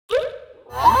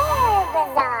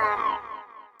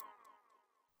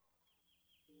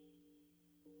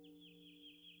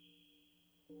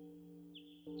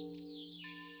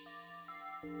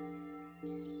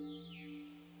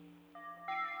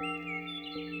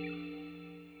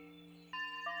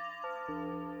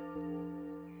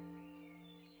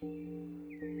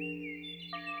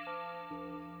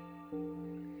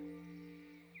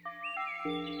My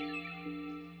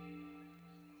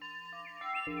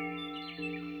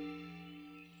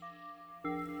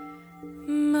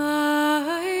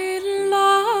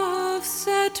love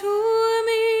said to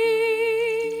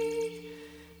me,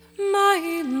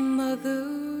 my mother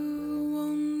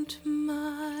won't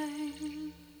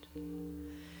mind,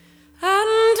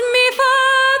 and me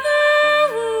father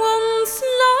won't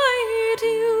slight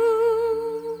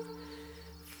you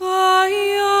for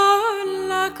your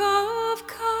lack of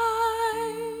kind.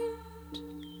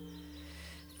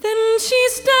 Then she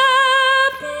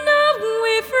stepped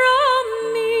away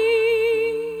from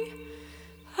me,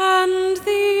 and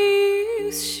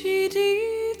these she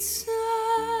did say,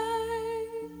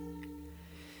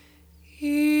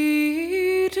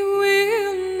 it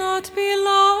will not be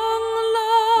long,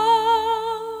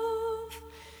 love,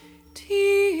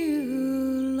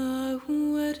 till our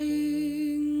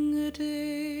wedding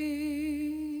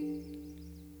day.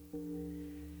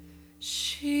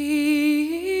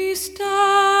 She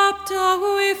stepped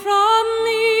away from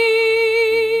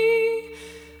me,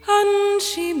 and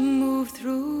she moved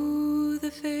through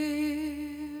the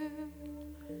fair,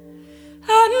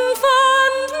 and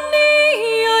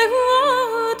fondly I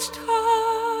watched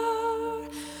her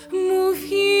move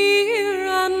here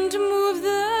and move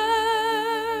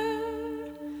there.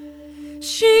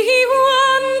 She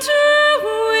went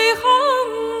away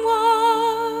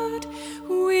homeward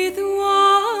with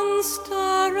one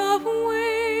star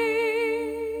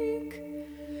awake,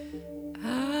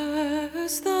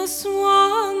 as the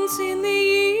swans in the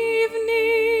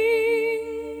evening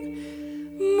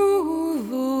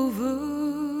move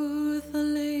over the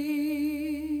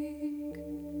lake.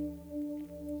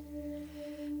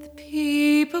 The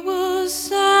people were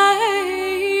saying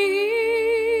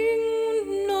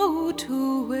no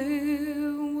two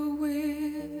were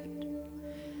wed,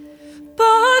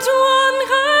 but one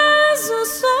has a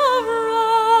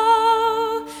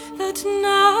sorrow that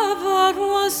never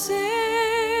was said,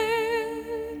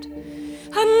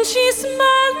 and she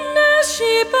smiled as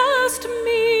she passed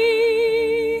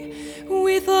me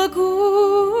with a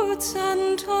goods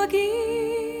and tugging,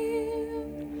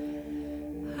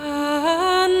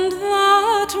 and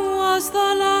that was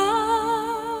the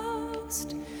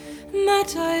last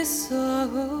that I saw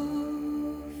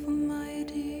of my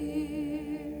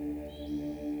dear.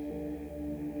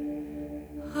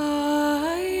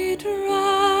 I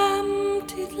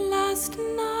dreamt it last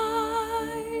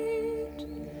night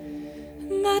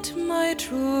that my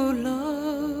true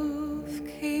love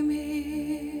came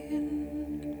in.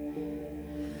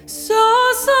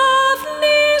 So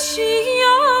softly she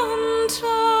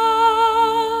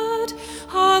entered,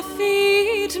 her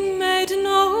feet made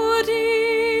no din.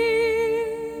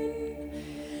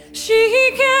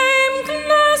 She came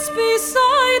close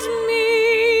beside me,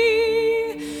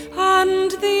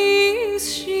 and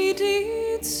this she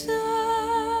did say,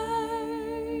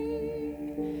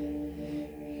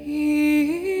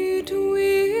 it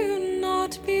will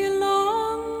not be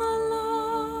long,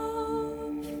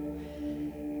 love,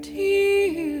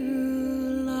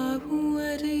 till our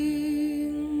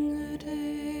wedding day.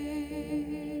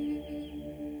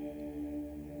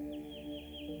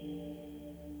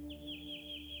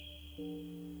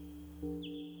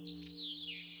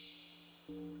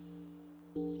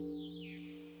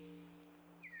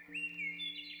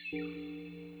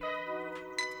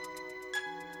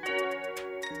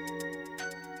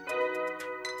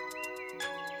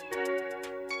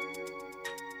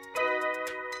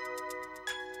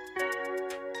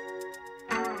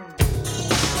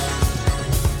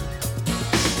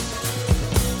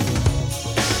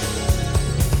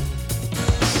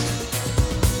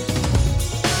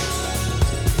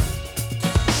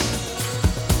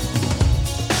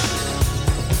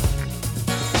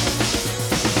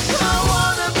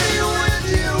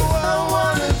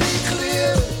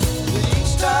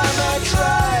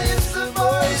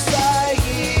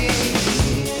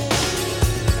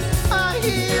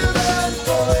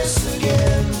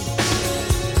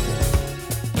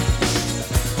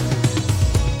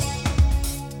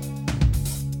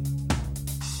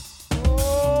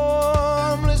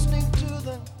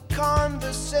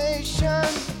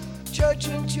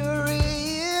 Judgment jury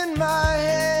in my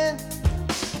hand,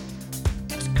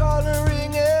 it's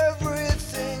coloring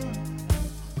everything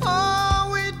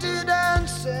all we did and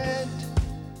said.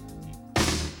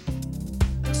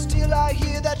 Still I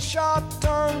hear that sharp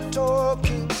tongue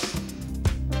talking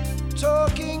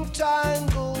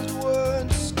tangled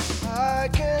words. I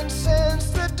can sense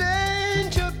the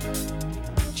danger,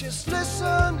 just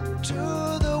listen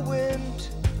to the wind.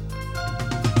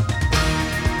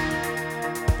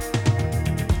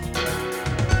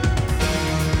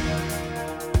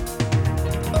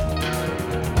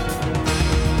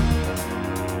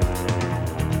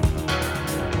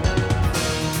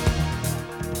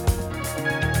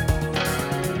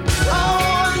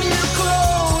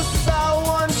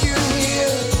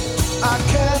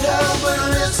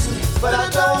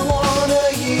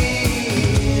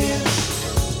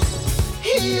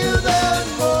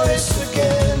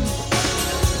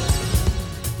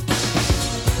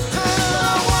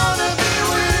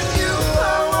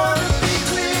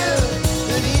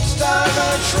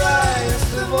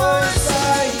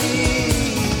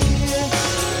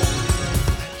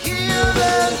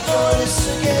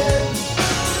 voice again.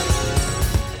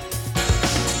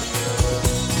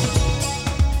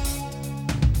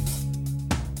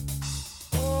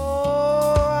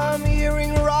 Oh, I'm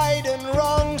hearing right and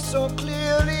wrong so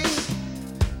clearly.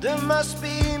 There must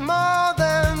be more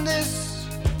than this.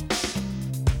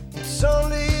 It's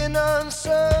only an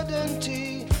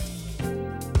uncertainty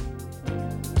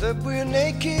that we're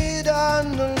naked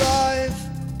and alive.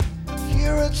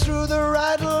 Hear it through the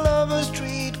rattle of a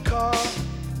streetcar.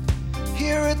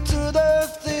 Hear it through the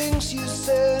things you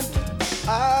said.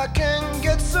 I can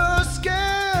get so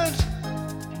scared.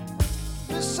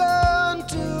 Listen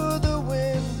to the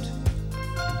wind.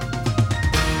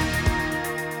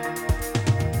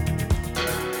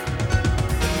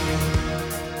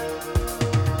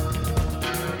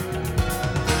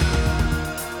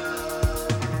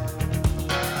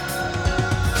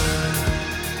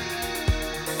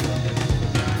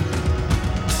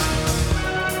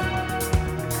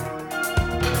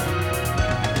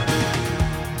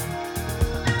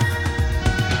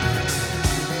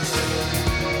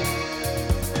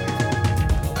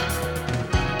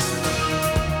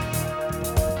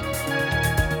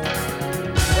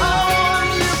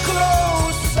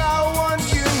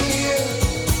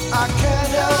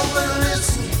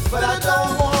 But I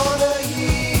don't wanna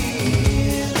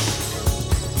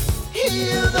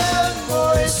hear that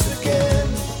voice again.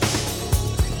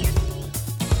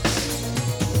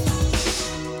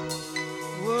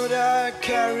 What I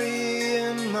carry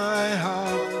in my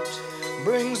heart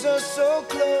brings us so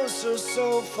close or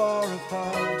so far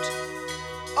apart.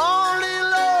 Only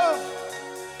love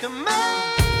can make.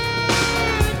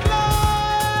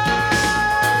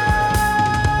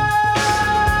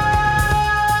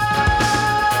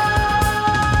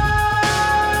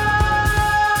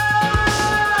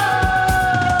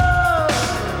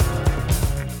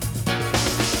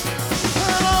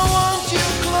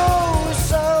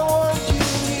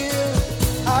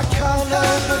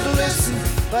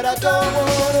 But I don't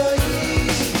wanna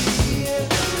hear.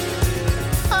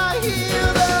 I hear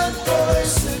that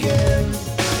voice again.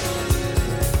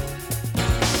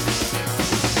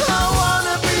 I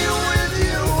wanna be with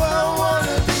you, I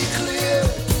wanna be clear.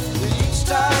 But each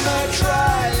time I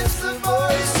try, it's the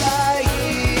voice I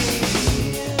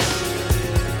hear.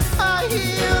 I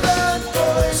hear that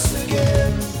voice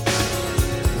again.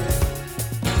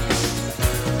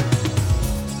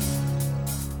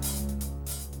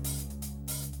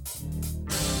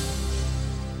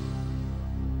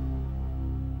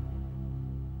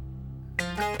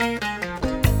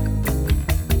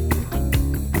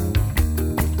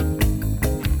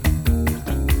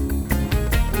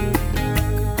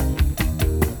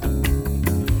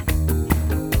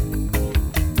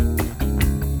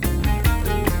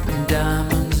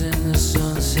 Diamonds in the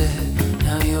sunset,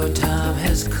 now your time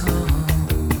has come.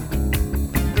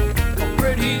 A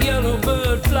pretty yellow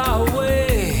bird fly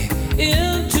away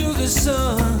into the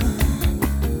sun.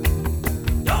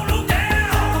 Don't look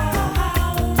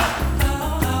down,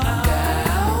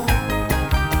 down.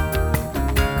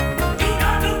 Do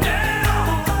not look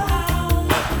down,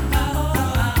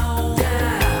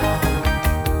 down.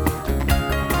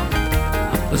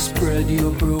 But spread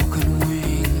your broken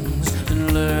wings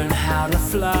and learn how to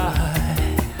fly.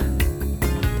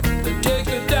 Take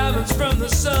the diamonds from the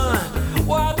sun,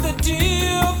 wipe the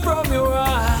tear from your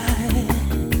eye.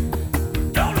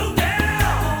 Don't look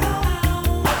down,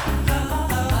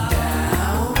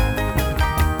 down.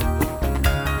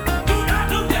 Do not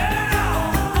look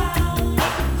down,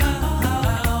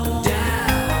 down.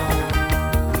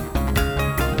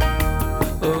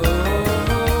 Oh,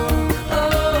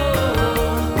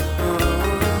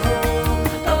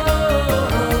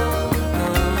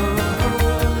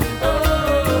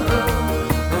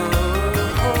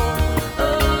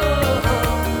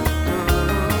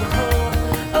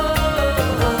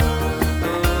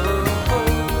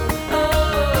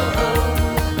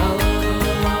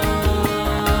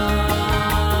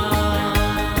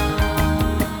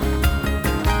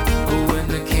 oh, when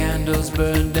the candles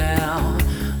burn down,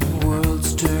 the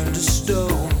world's turned to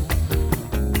stone.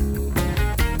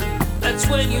 That's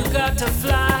when you got to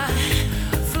fly,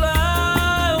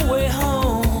 fly away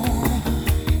home.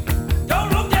 Don't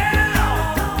look down,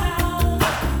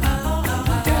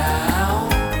 down.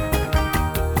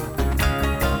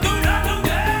 Do not look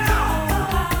down,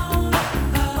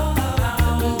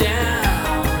 down.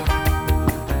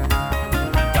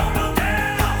 Don't look down,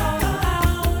 down.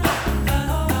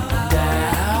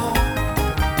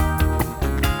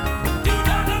 Do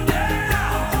not look down,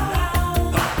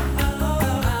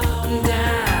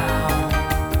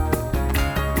 down.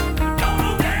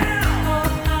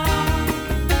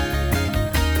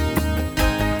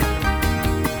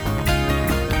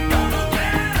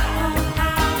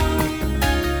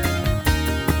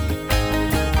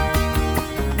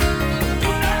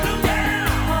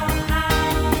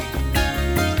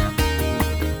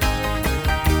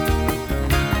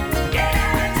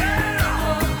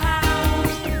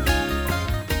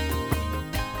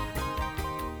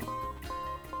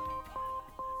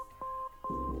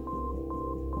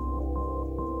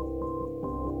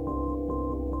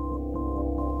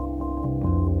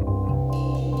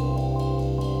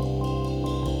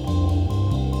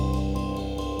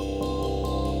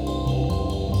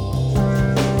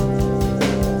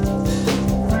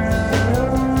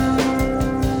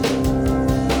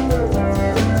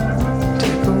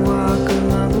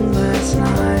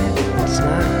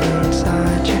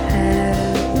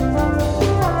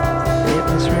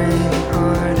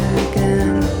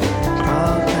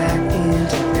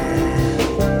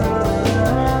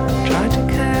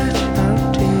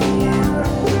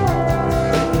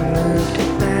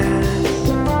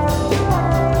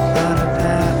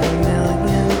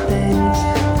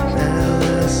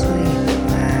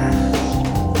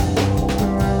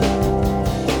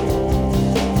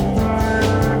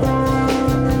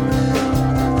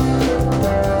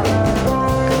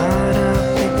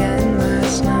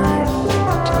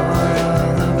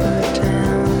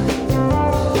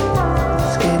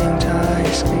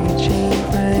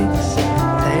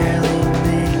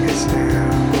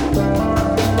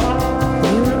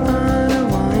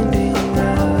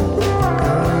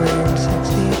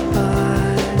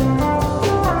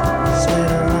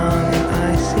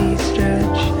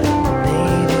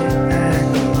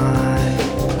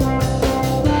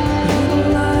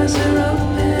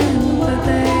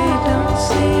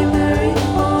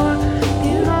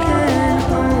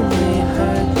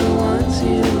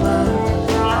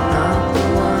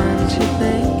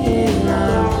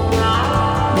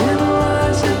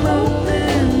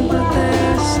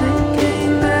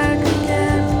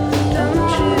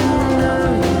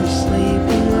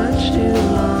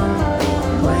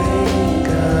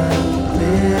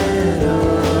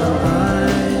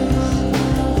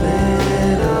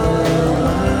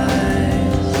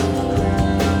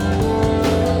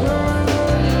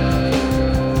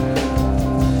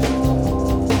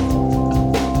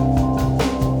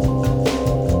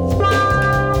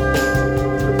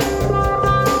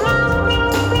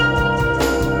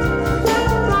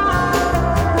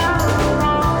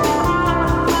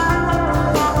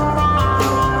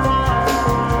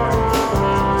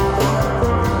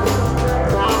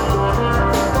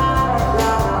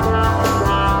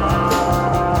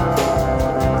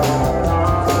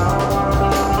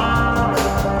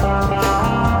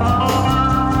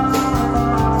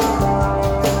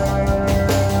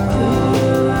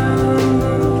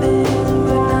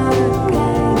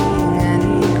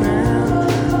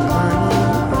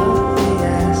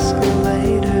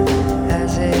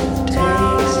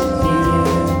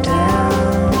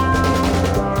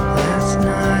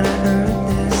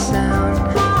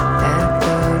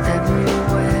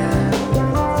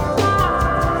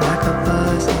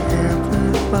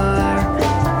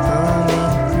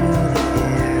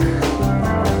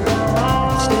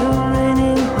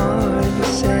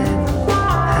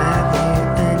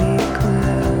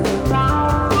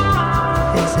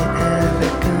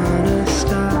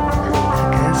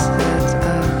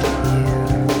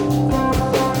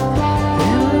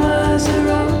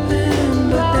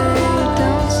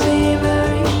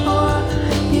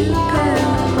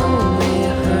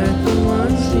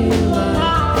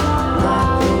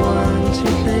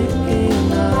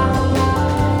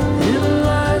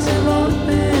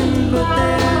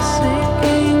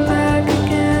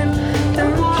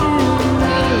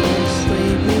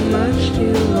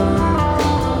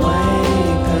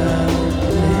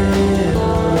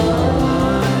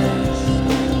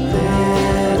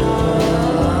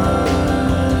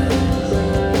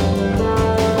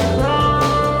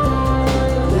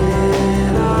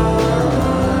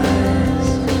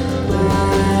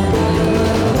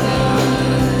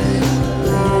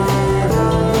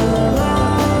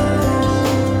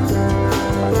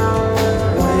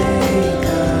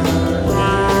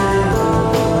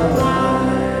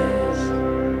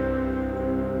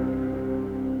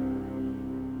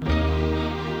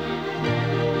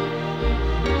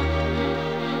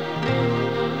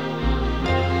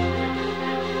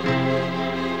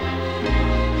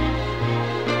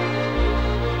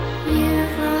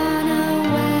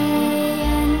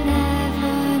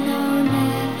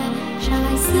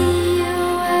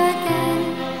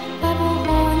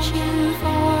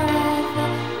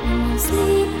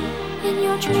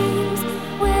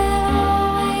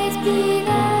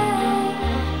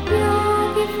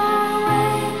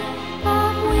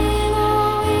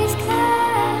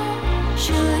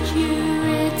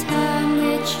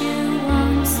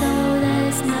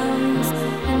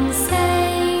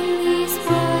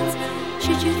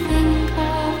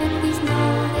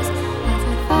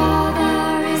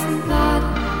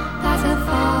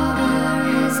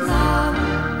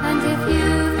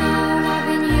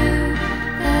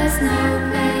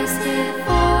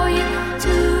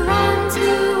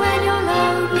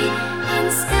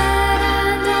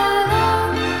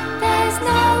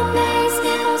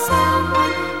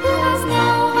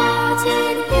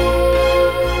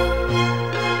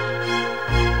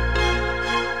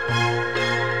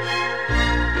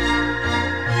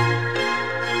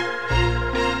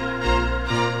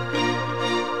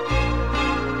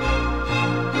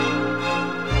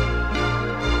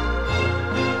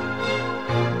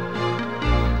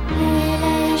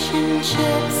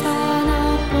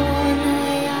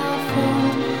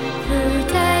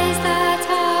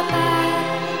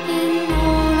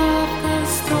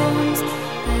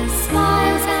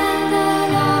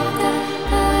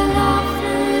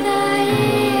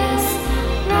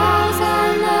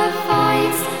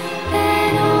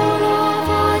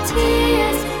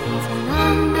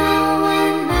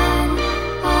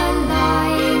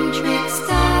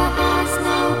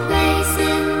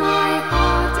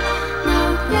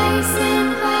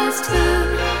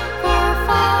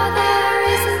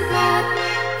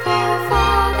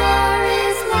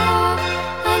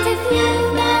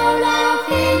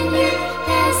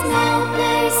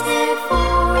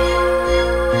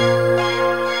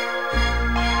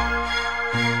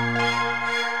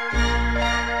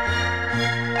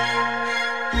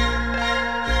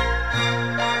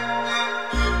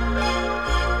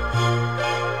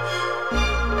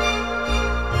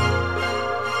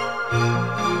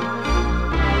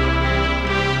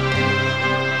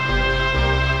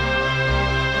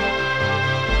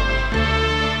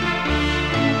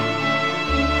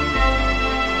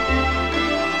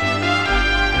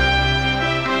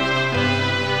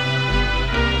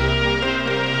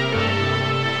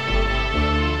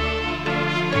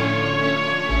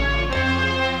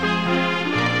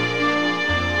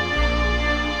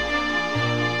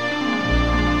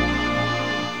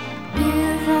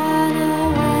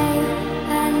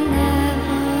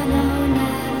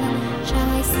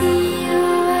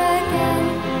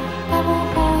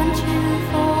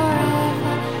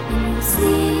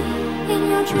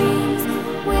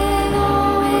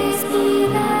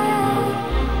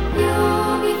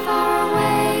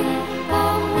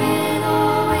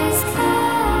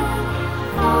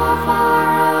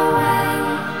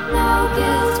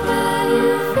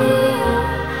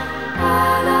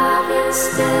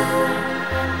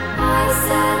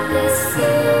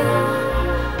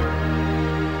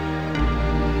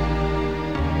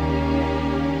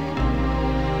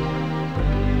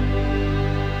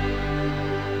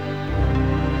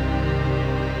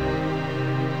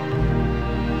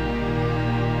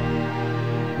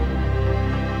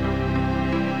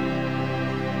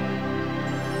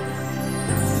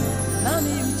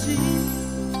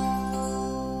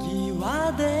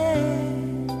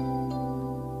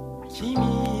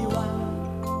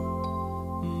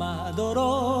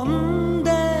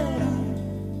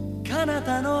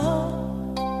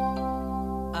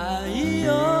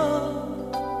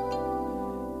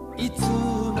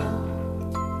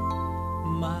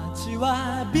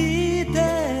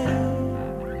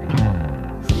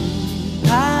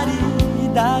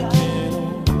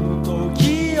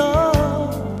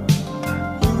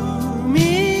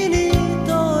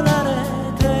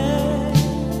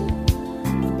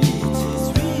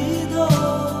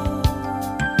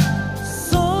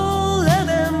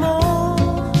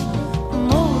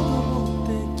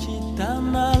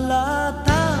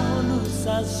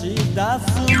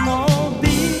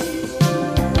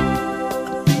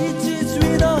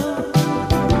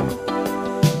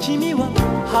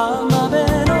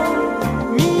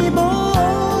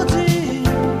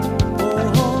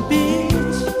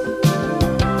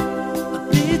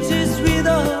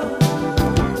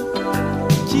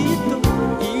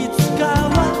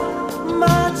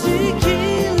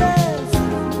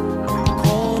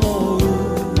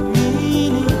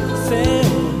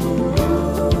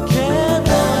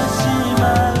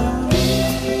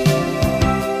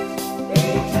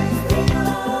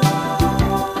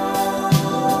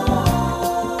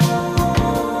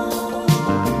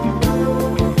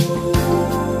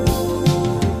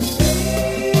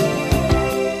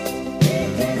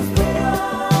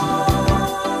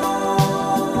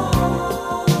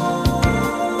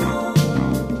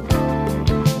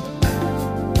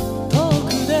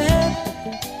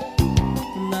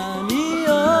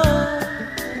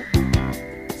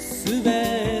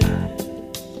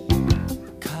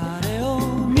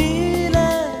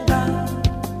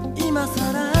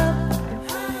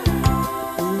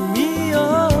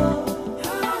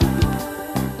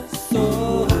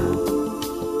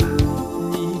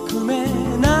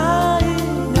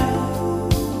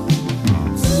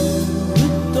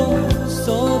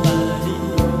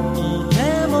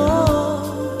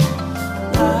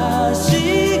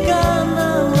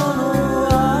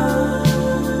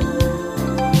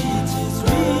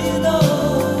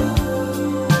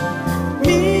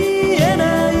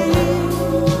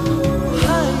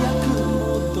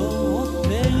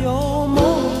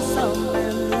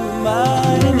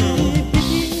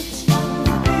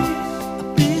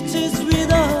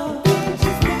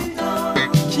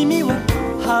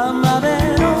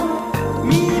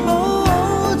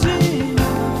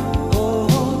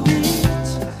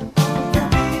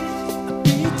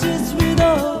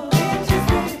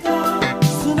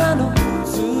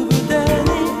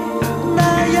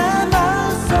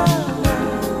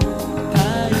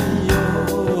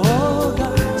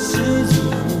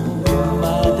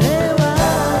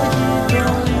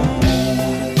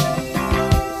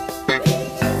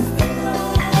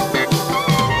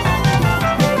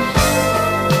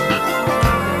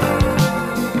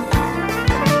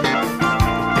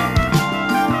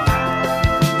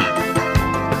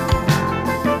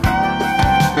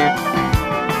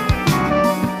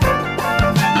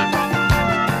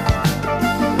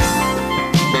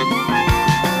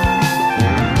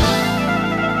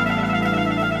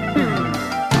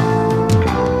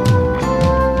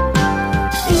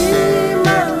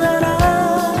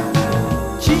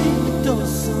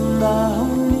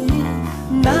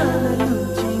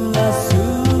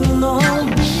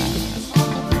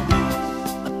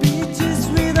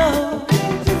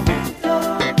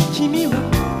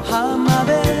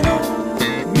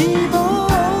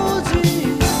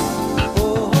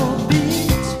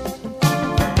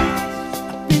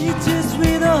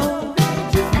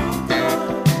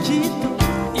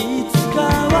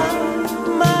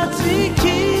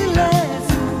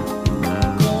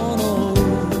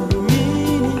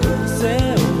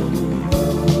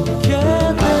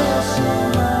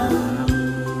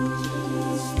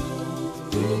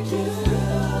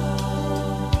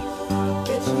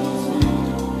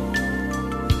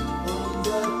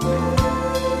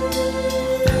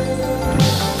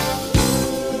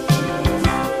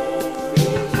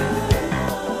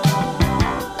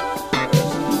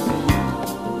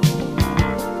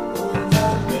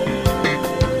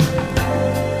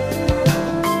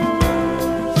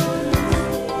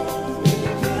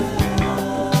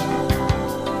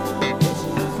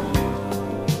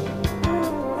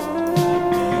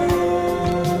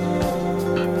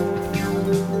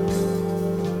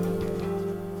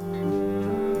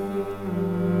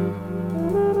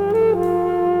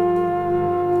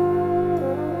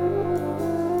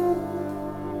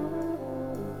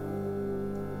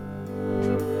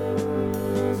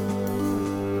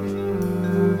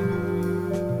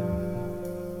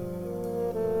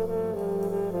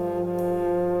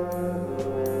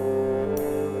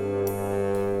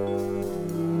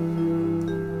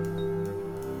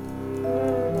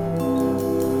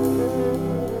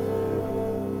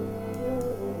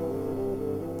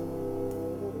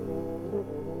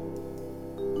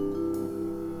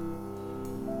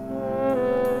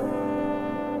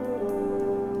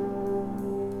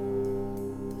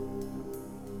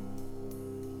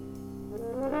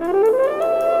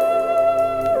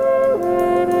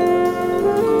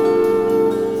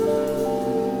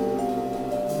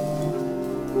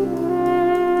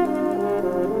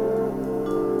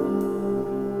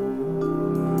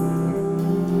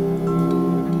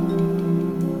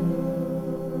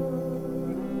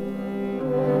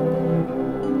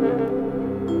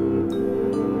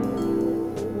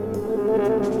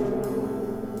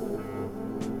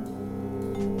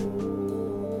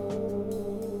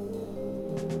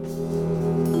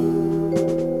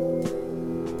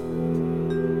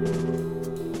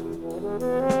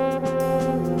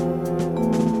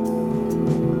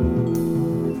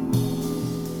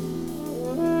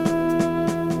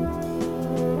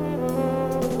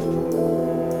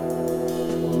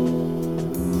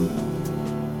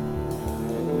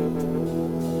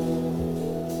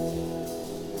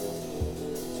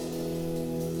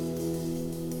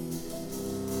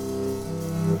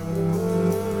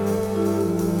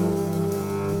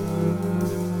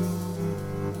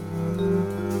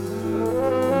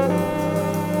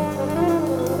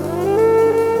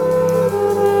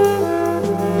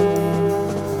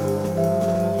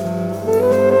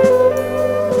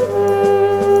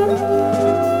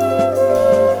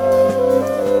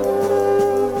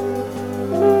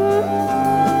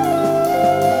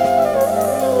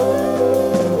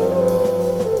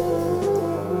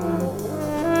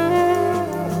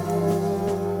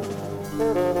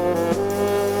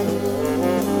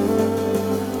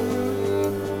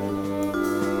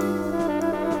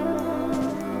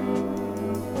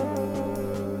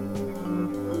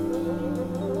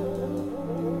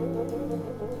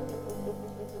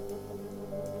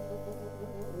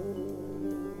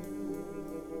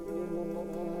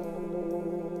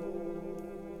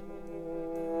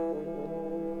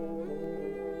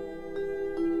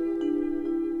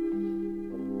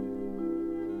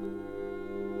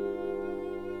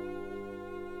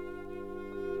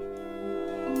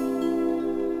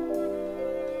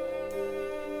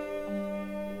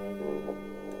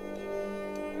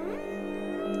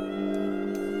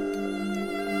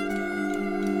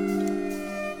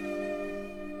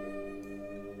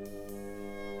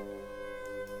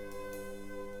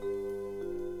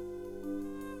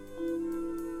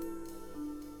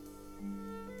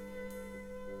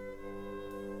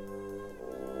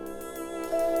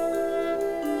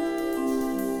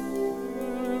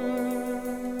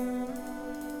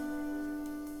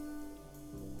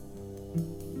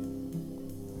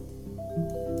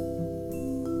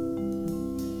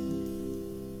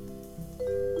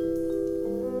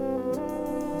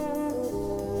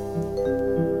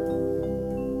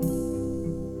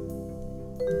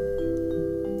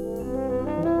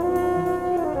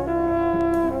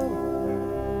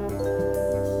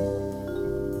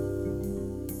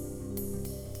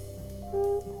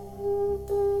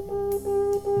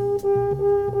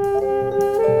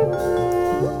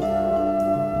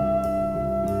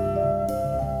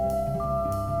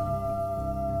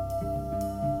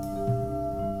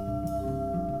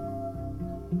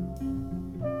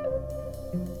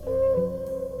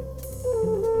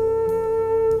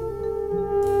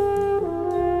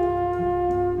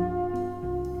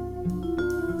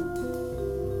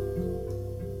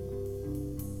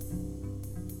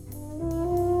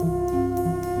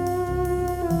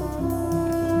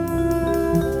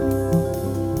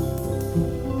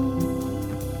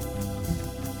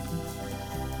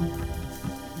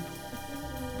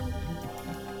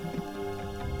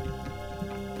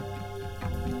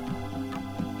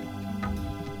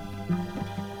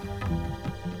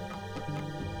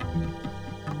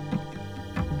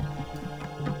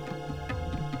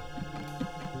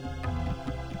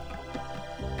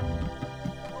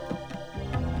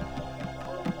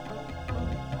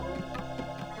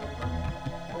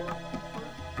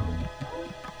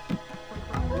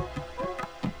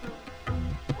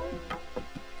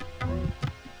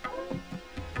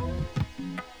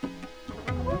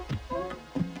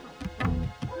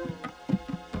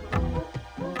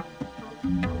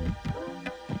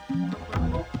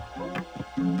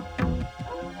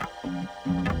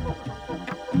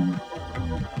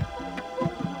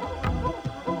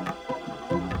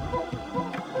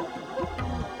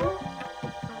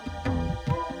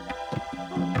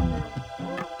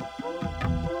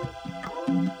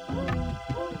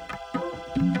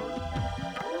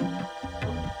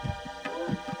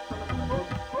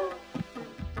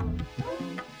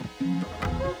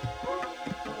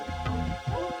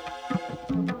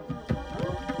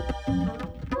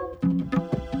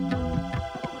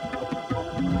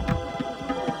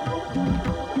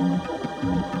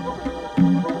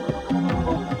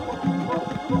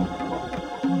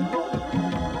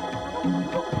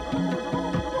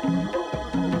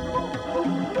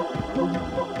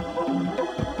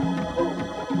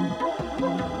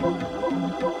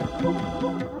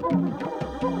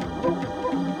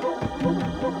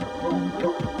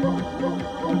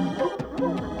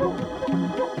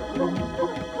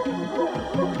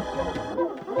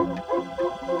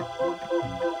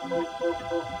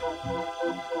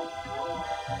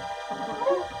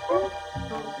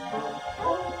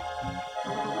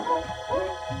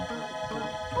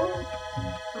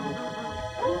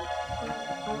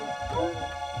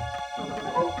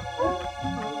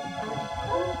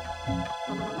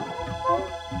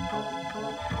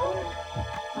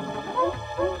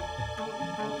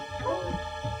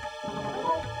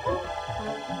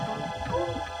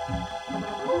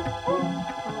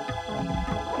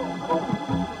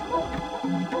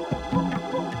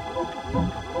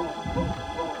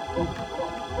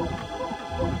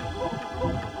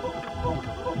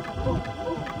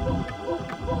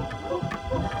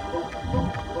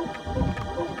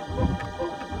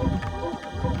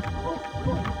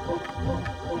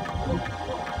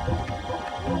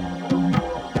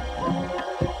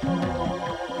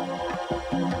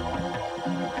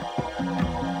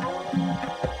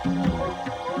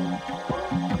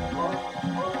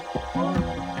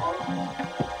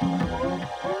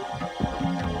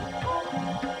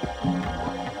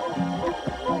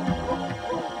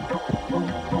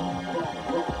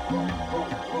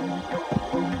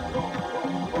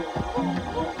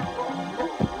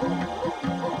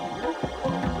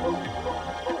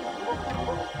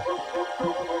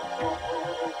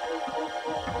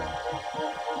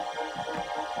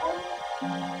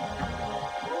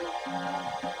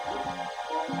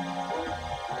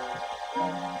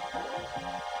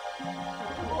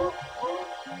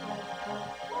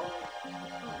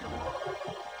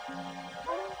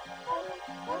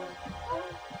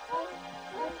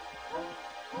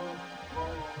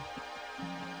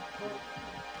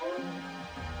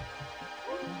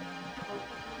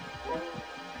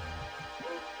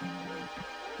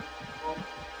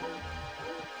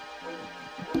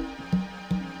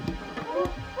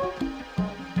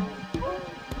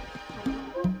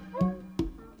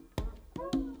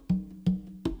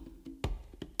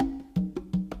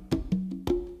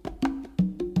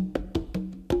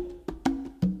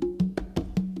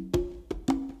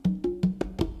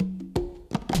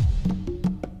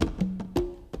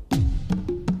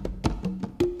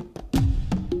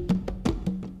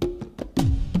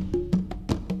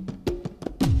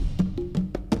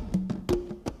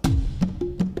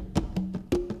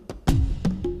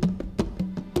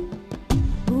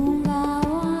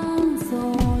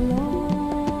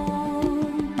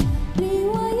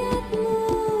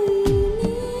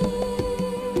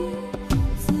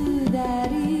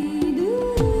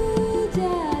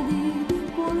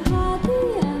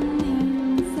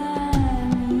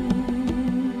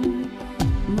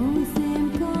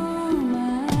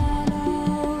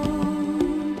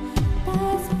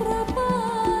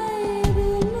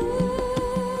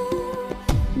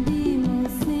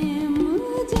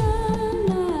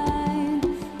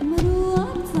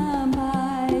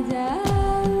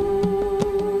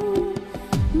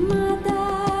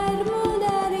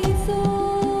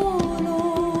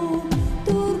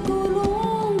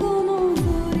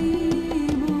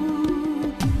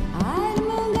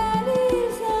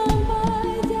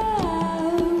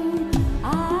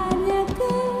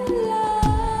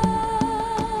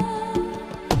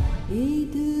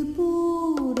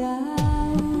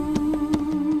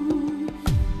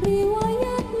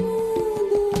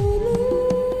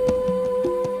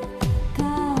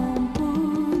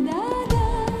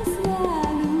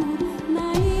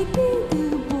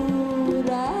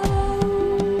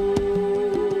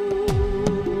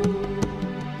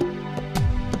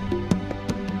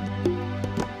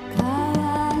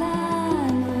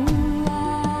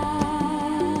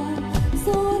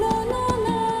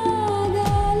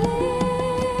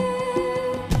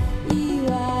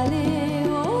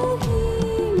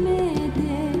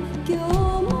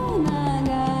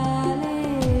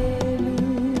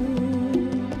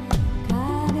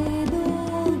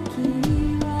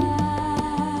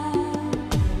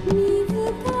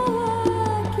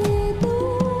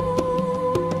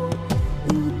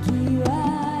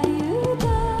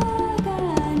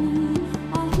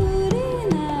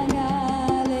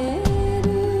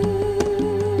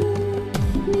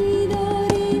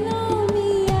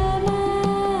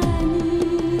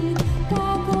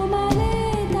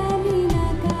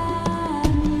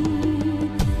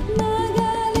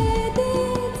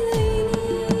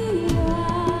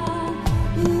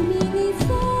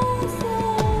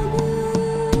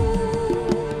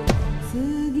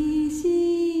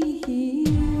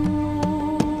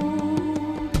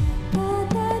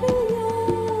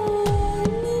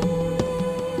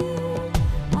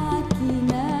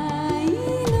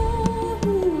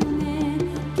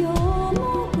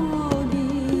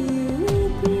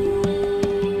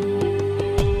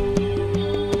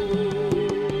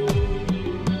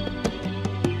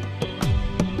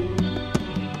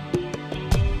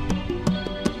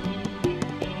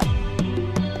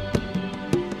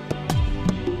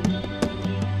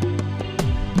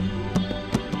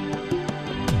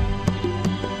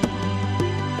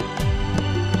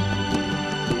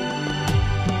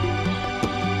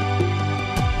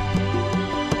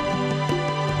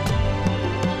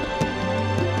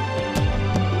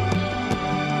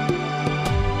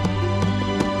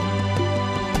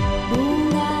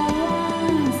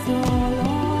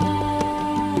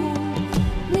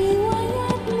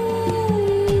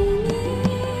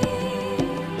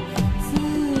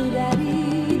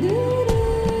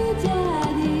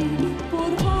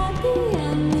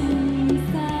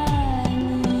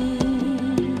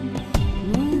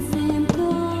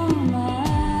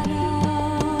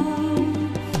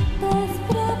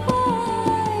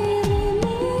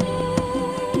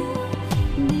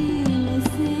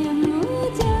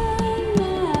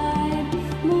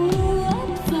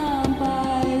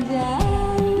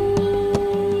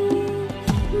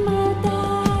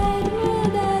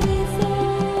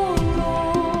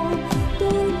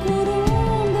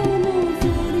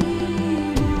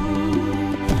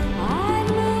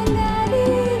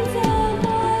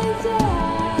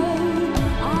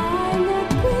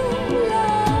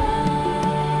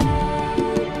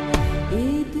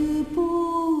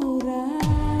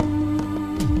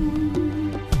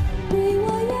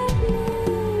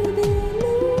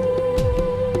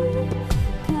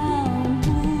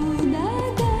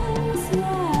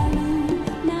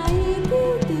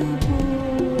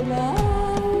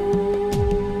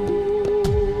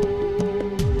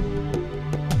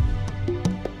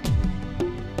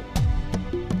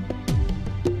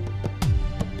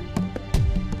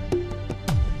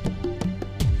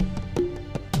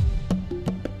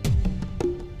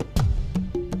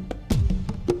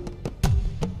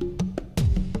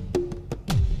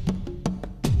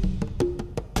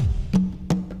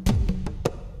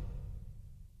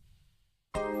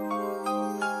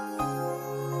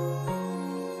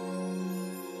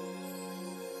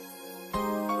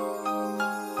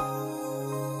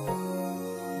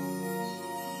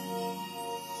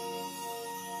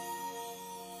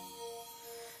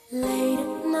 Late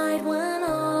at night when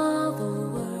all the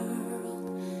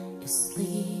world is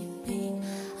sleeping,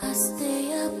 I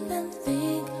stay up and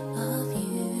think of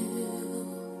you.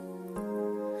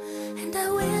 And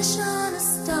I wish on a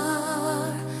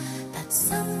star that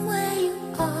somewhere you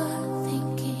are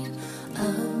thinking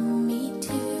of me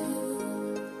too.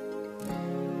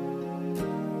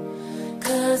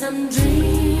 'Cause I'm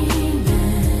dreaming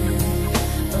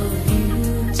of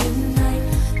you tonight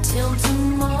till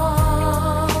tomorrow.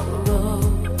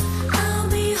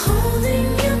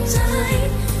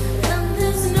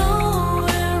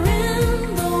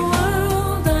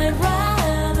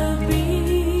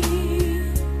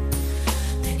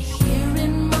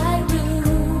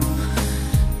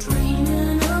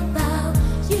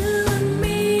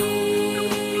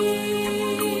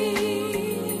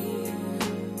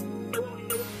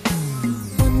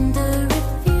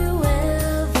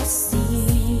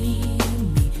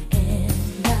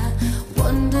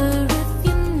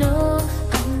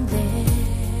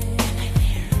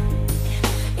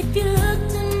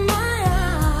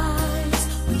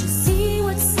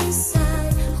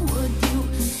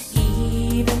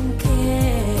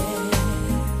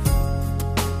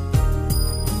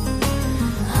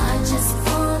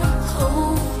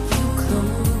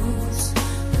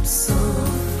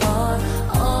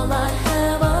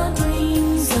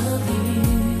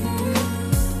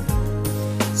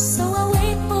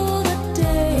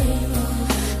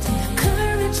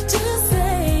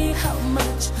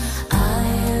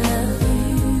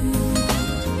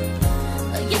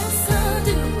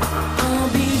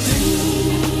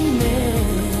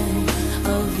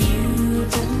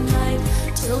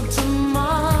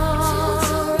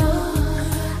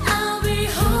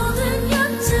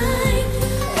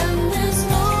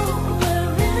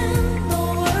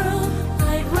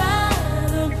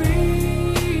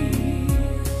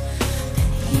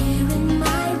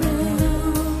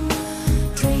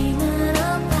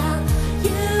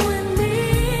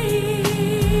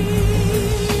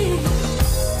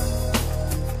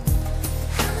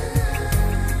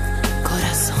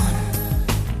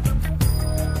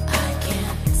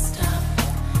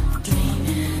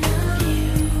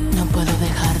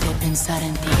 Pensar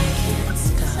en ti.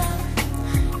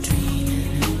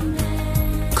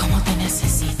 Cómo te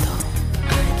necesito.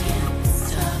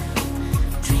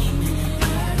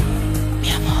 Mi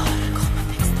amor, cómo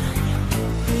te extraño.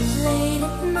 Late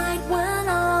at night when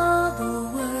all the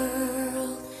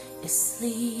world is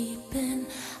sleeping,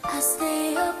 I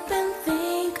stay up and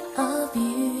think of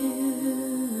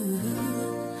you.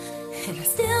 And I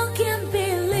still can't